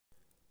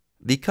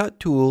The Cut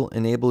tool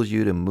enables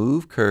you to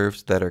move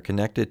curves that are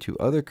connected to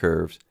other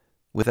curves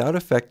without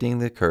affecting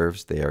the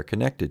curves they are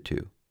connected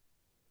to.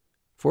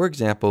 For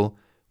example,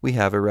 we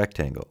have a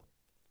rectangle.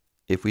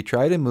 If we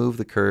try to move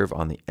the curve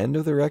on the end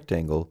of the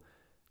rectangle,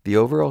 the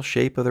overall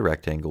shape of the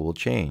rectangle will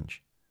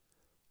change.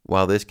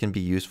 While this can be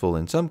useful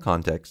in some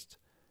contexts,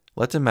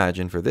 let's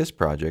imagine for this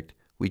project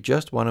we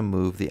just want to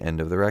move the end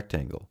of the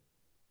rectangle.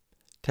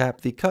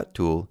 Tap the Cut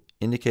tool,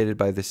 indicated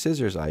by the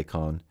scissors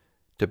icon,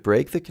 to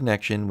break the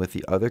connection with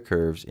the other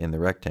curves in the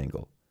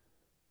rectangle.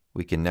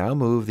 We can now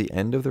move the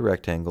end of the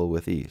rectangle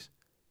with ease.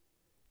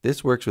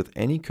 This works with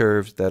any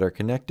curves that are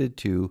connected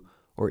to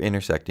or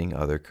intersecting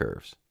other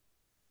curves.